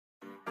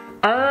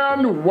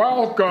And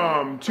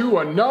welcome to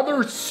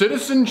another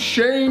Citizen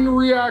Shane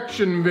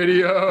reaction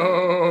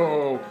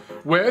video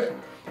with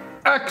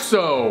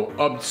EXO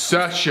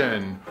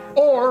Obsession,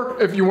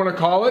 or if you want to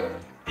call it,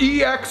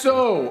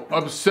 EXO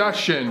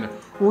Obsession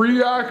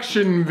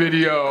reaction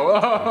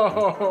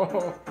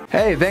video.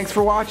 Hey, thanks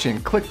for watching.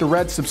 Click the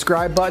red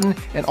subscribe button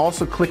and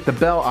also click the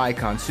bell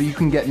icon so you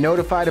can get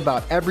notified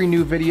about every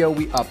new video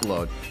we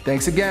upload.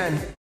 Thanks again.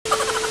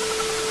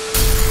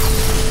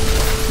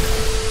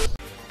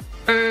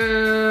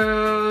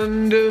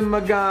 And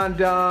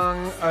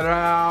magandang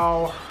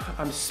araw.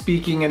 I'm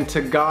speaking in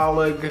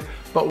Tagalog,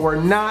 but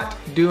we're not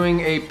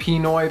doing a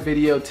Pinoy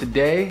video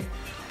today.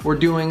 We're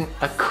doing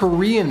a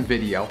Korean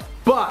video,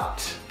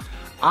 but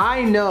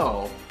I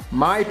know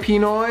my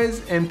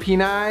Pinoys and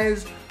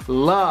Pinays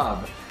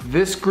love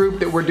this group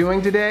that we're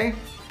doing today.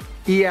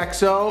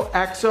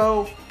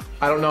 EXO,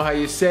 I don't know how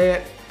you say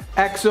it.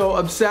 EXO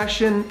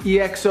Obsession,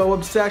 EXO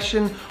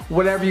Obsession,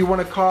 whatever you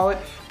want to call it.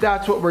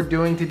 That's what we're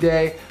doing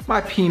today. My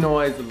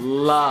Pinoys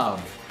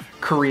love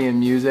Korean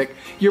music.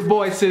 Your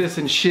boy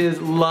Citizen Shiz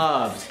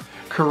loves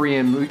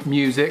Korean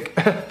music.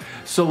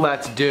 So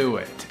let's do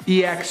it.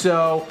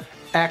 EXO,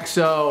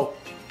 EXO,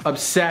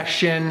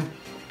 Obsession,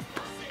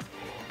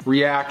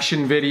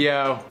 reaction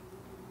video.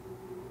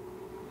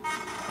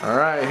 All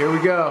right, here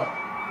we go.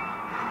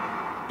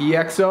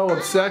 EXO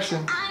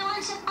Obsession.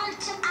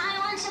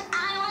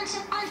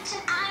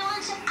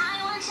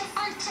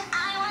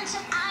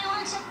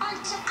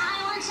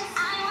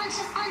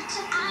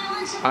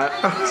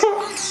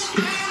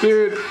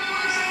 Dude.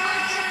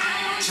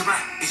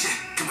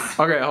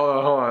 Okay, hold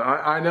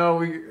on. I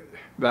know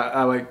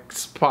I like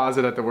pause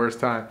it at the worst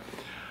time.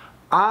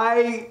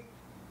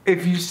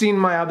 If you've seen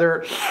my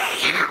other,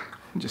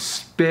 just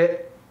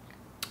spit,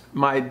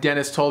 my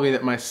dentist told me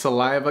that my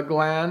saliva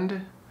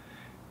gland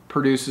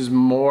produces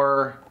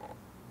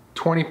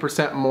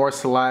 20% more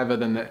saliva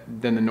than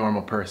the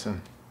normal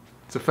person.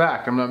 It's a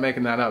fact, I'm not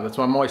making that up. That's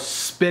why I'm always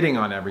spitting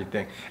on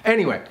everything.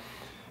 Anyway.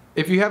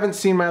 If you haven't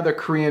seen my other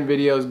Korean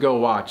videos, go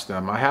watch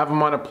them. I have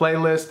them on a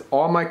playlist.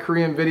 All my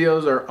Korean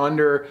videos are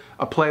under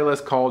a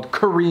playlist called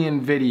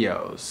Korean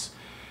Videos.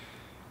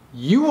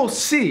 You will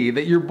see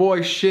that your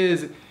boy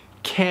Shiz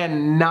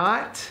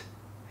cannot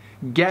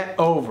get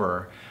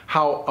over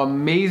how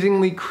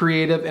amazingly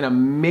creative and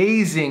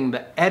amazing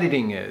the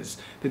editing is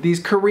that these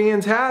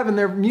Koreans have in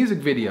their music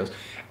videos.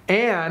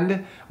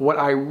 And what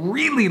I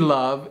really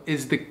love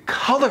is the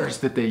colors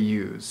that they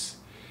use.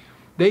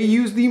 They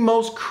use the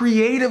most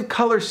creative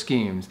color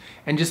schemes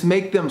and just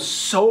make them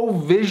so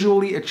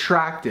visually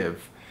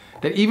attractive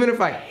that even if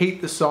I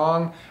hate the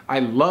song, I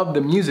love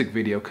the music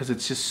video because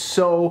it's just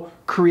so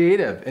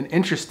creative and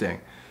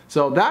interesting.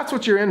 So that's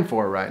what you're in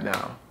for right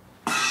now.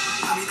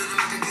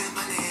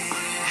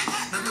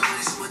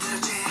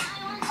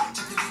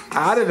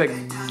 Out of the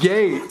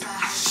gate,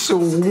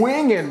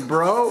 swinging,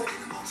 bro.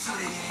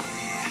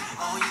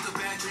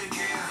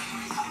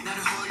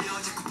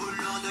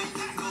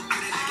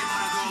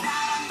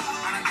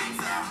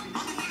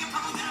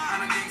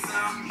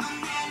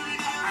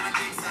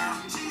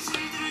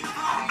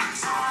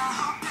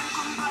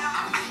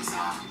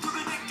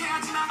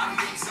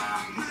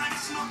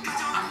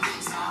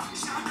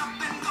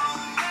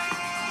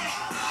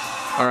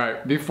 All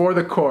right, before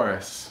the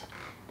chorus,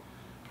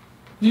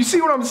 you see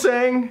what I'm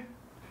saying?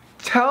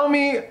 Tell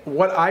me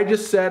what I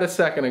just said a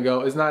second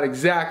ago is not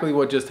exactly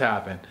what just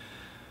happened.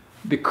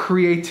 The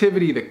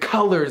creativity, the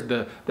colors,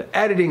 the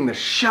editing, the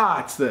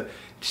shots, it's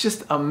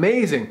just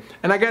amazing.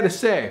 And I gotta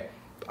say,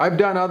 I've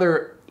done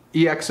other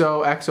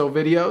EXO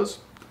videos,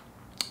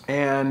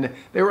 and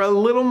they were a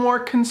little more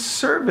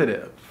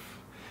conservative.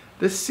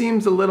 This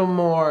seems a little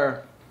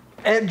more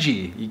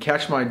edgy. You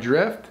catch my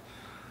drift?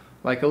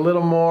 Like a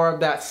little more of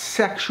that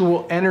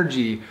sexual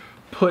energy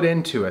put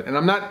into it. And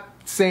I'm not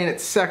saying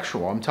it's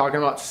sexual, I'm talking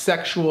about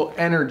sexual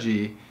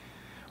energy.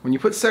 When you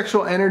put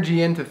sexual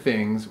energy into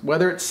things,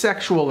 whether it's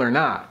sexual or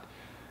not,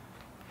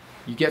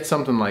 you get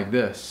something like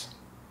this,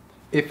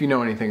 if you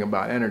know anything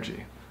about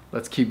energy.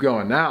 Let's keep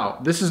going. Now,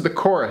 this is the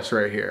chorus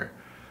right here.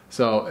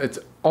 So it's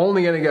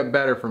only gonna get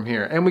better from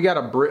here. And we got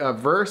a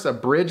verse, a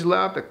bridge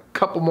left, a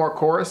couple more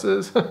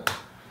choruses.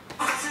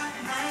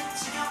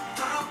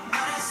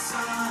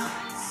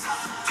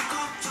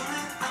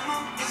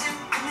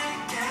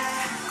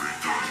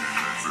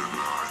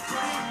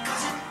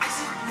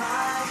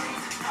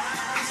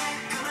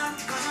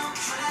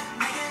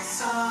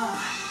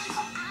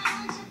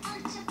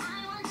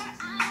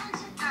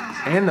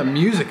 And the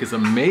music is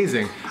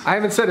amazing. I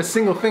haven't said a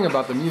single thing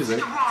about the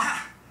music.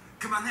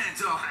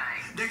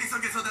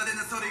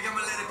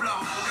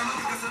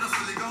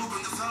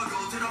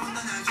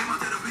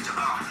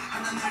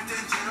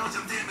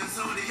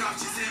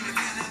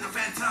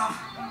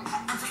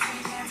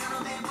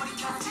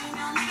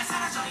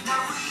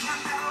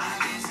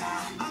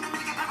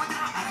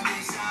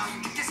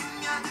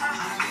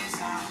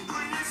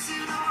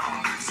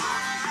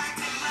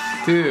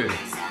 Dude.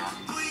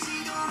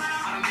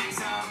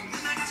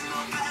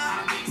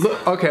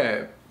 Look,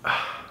 okay.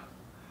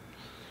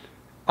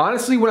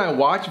 Honestly, when I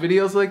watch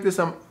videos like this,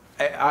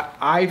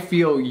 I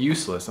feel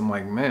useless. I'm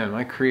like, man,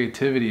 my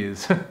creativity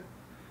is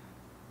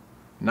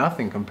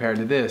nothing compared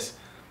to this.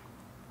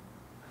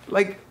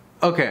 Like,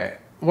 okay,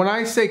 when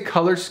I say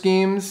color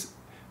schemes,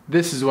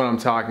 this is what I'm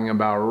talking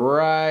about,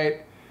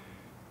 right?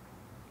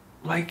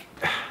 Like,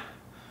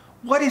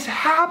 what is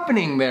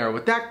happening there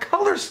with that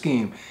color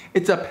scheme?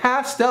 It's a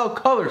pastel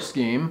color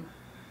scheme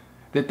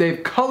that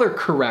they've color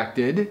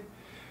corrected,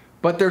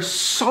 but there's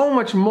so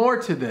much more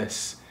to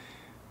this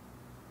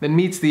than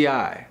meets the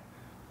eye.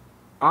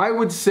 I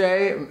would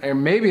say,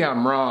 and maybe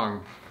I'm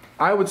wrong,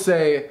 I would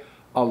say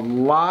a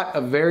lot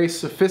of very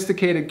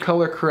sophisticated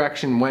color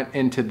correction went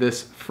into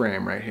this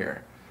frame right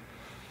here.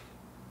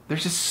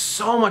 There's just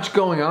so much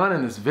going on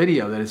in this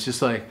video that it's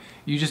just like,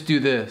 you just do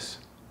this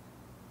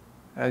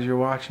as you're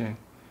watching.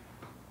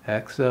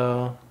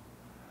 EXO,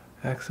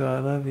 EXO, I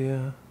love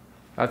you.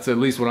 That's at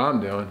least what I'm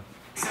doing.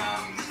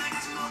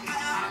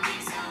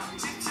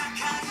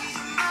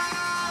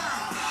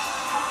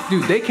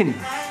 Dude, they can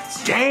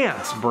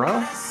dance,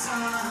 bro.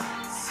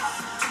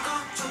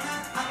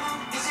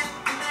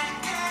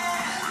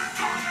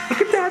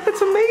 Look at that,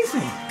 that's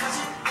amazing.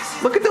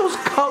 Look at those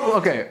colors.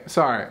 Okay,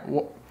 sorry.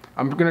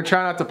 I'm gonna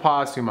try not to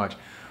pause too much.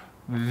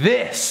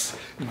 This.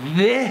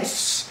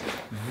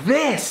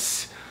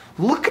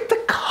 Look at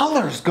the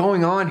colors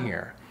going on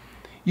here.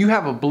 You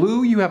have a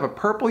blue, you have a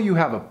purple, you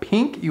have a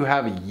pink, you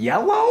have a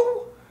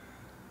yellow.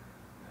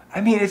 I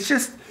mean, it's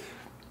just,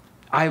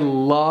 I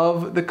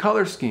love the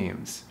color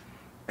schemes.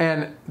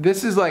 And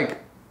this is like,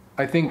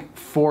 I think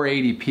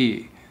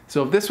 480p.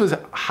 So if this was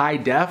high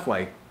def,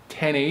 like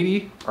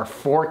 1080 or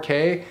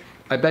 4K,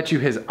 I bet you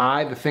his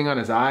eye, the thing on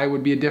his eye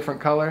would be a different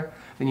color.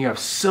 Then you have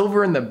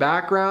silver in the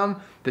background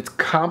that's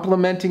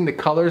complementing the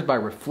colors by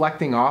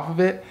reflecting off of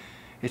it.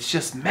 It's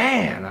just,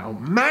 man, oh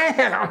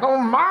man,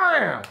 oh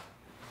man.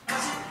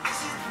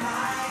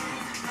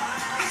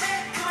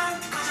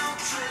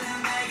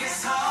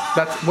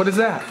 That's, what is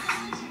that?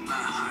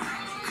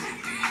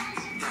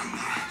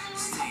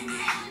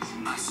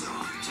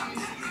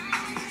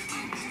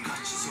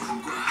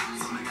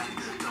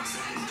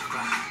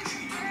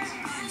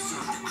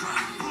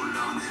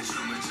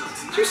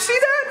 Did you see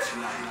that?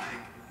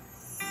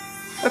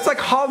 That's like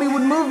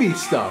Hollywood movie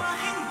stuff.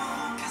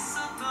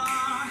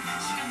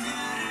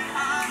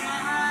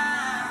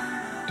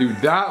 Dude,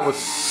 that was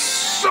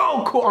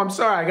so cool. I'm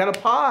sorry, I gotta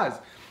pause.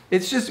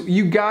 It's just,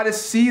 you gotta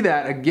see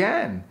that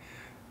again.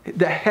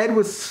 The head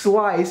was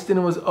sliced and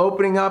it was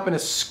opening up and a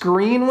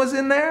screen was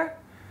in there.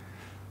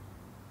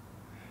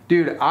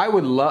 Dude, I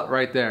would love,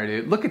 right there,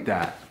 dude. Look at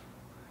that.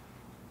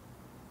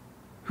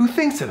 Who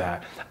thinks of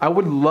that? I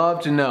would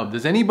love to know.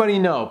 Does anybody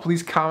know?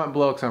 Please comment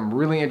below because I'm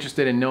really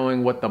interested in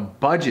knowing what the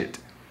budget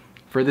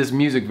for this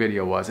music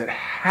video was. It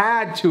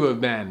had to have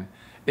been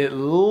at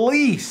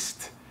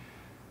least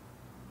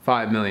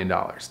 $5 million.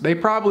 They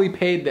probably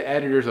paid the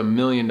editors $1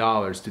 million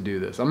to do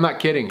this. I'm not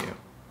kidding you.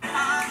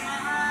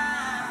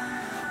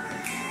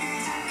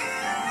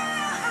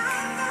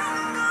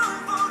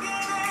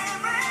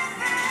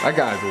 That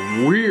guy's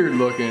weird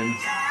looking.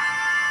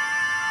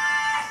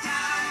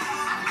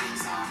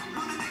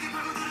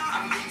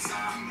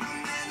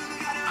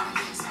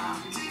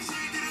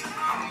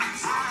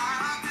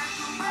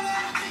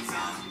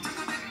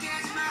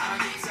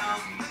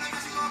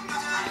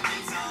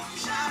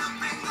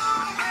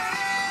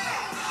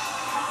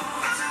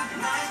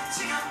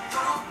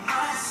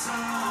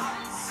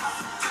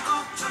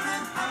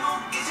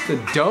 It's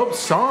a dope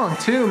song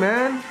too,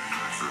 man.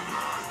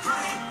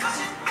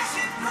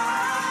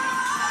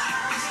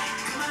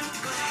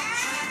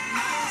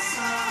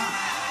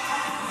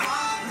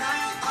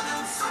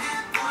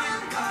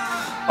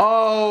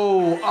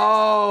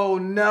 Oh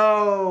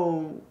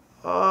no.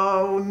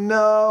 Oh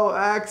no,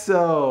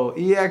 EXO,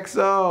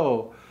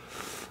 EXO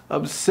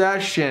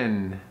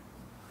Obsession.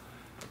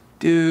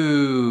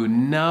 Dude,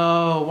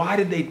 no, why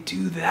did they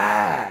do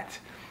that?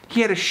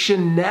 He had a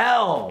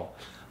Chanel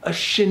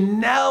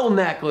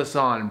necklace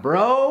on,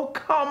 bro.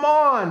 Come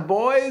on,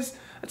 boys.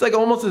 It's like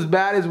almost as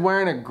bad as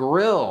wearing a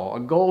grill, a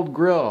gold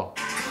grill.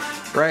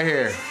 Right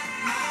here.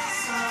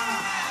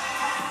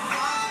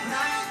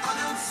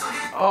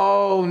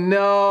 Oh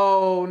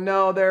no,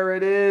 no, there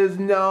it is,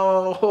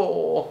 no.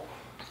 All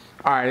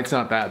right, it's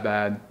not that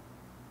bad.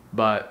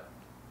 But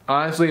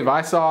honestly, if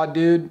I saw a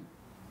dude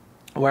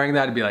wearing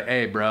that, I'd be like,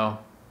 hey bro,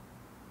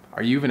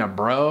 are you even a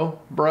bro?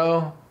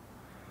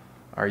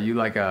 Are you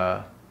like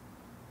a,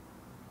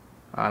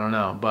 I don't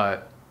know,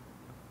 but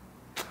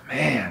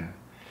man,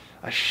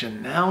 a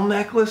Chanel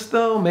necklace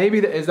though? Maybe,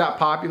 is that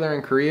popular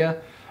in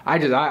Korea?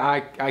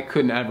 I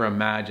couldn't ever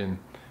imagine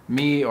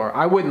me, or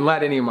I wouldn't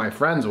let any of my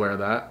friends wear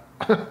that.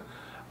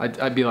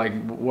 I'd be like,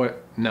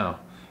 what? No.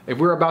 If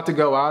we're about to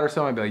go out or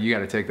something, I'd be like, you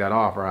gotta take that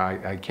off or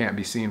I can't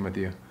be seen with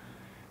you.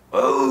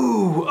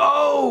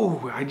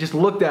 Oh, I just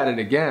looked at it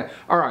again.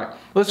 All right,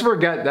 let's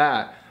forget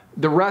that.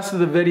 The rest of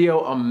the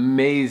video,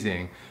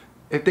 amazing.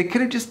 If they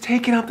could have just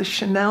taken out the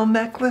Chanel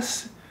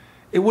necklace,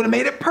 it would have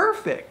made it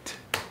perfect.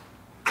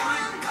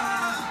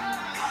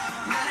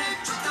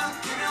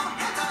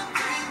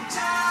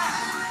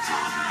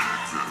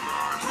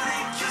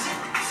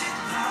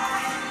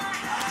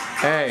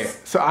 Hey,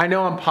 so I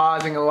know I'm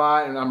pausing a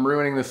lot and I'm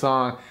ruining the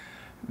song.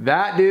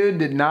 That dude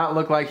did not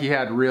look like he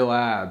had real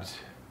abs.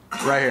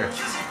 Right here.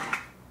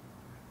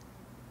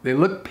 They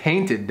look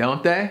painted,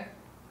 don't they?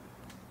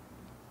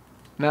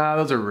 Nah,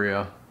 those are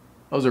real.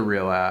 Those are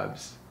real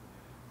abs.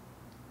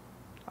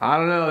 I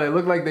don't know, they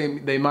look like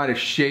they might have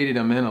shaded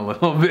him in a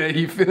little bit,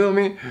 you feel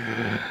me?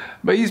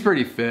 But he's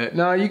pretty fit.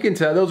 No, you can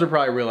tell, those are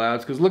probably real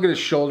abs, because look at his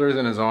shoulders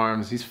and his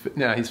arms. He's fit.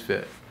 Nah, he's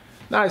fit.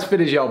 Not as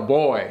fit as your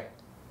boy.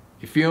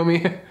 You feel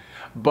me?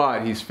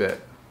 But he's fit.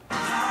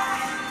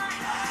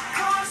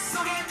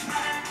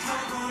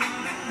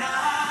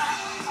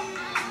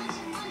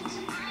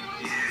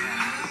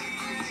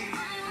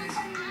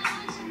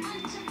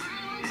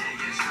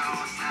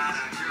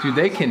 Dude,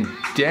 they can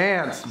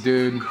dance,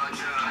 dude.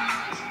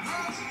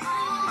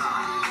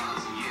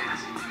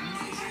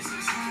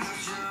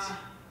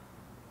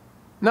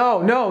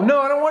 No, no,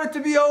 no, I don't want it to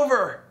be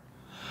over.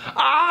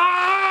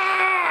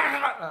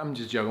 Ah! I'm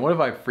just joking. What if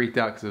I freaked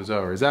out because it was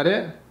over? Is that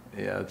it?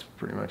 Yeah, that's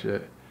pretty much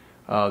it.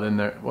 Oh, then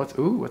there, what's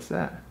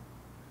that?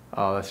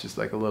 Oh, that's just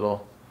like a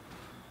little,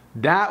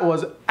 that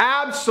was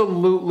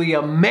absolutely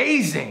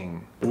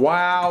amazing.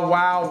 Wow,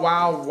 wow,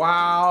 wow,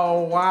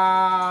 wow,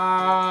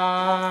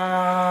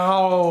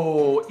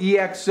 wow.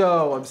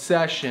 EXO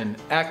Obsession,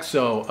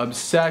 EXO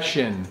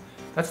Obsession.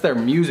 That's their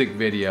music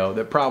video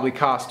that probably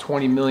cost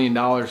 $20 million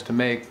to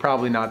make.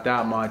 Probably not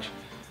that much.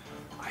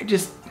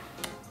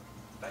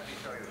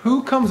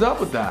 Who comes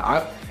up with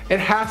that? It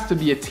has to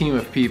be a team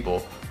of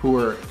people who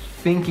are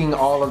thinking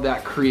all of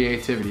that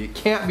creativity. It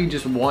can't be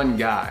just one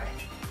guy.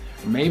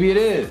 Maybe it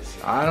is,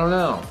 I don't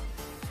know.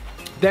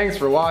 Thanks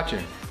for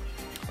watching.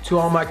 To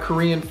all my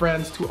Korean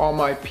friends, to all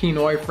my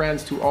Pinoy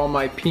friends, to all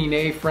my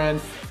Pinay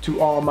friends, to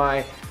all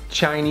my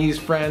Chinese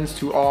friends,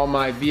 to all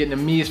my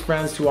Vietnamese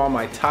friends, to all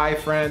my Thai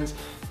friends,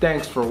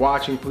 thanks for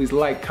watching. Please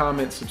like,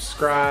 comment,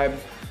 subscribe.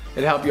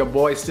 It'll help your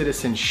boy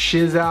Citizen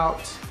shiz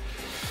out.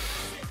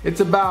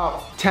 It's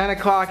about 10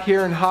 o'clock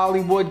here in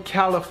Hollywood,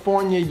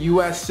 California,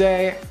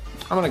 USA.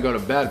 I'm gonna go to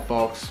bed,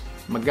 folks.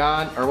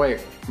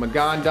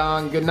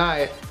 Magandang, good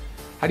night.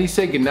 How do you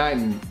say good night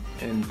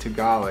in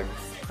Tagalog?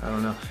 I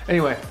don't know.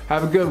 Anyway,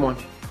 have a good one.